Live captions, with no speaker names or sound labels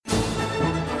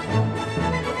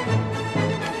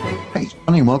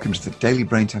Morning and welcome to the Daily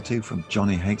Brain Tattoo from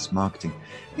Johnny Hates Marketing.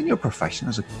 In your profession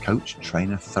as a coach,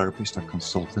 trainer, therapist, or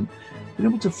consultant, being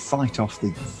able to fight off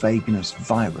the vagueness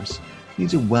virus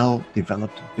needs a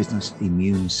well-developed business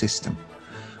immune system.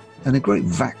 And a great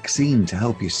vaccine to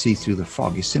help you see through the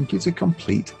fog is simply to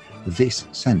complete this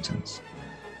sentence.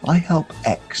 I help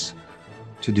X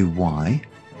to do Y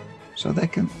so they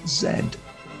can Z.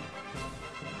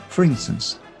 For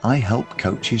instance, I help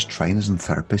coaches, trainers, and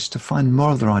therapists to find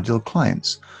more of their ideal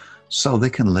clients so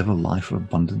they can live a life of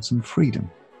abundance and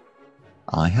freedom.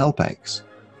 I help X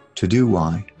to do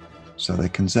Y so they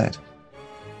can Z.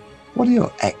 What are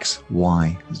your X,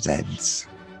 Y, Zs?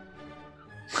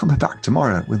 I'll be back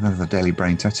tomorrow with another Daily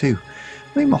Brain Tattoo.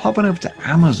 Meanwhile, hop on over to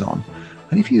Amazon,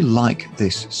 and if you like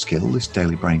this skill, this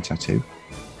Daily Brain Tattoo,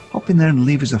 hop in there and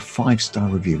leave us a 5-star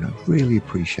review. I'd really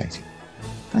appreciate it.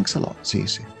 Thanks a lot. See you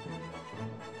soon.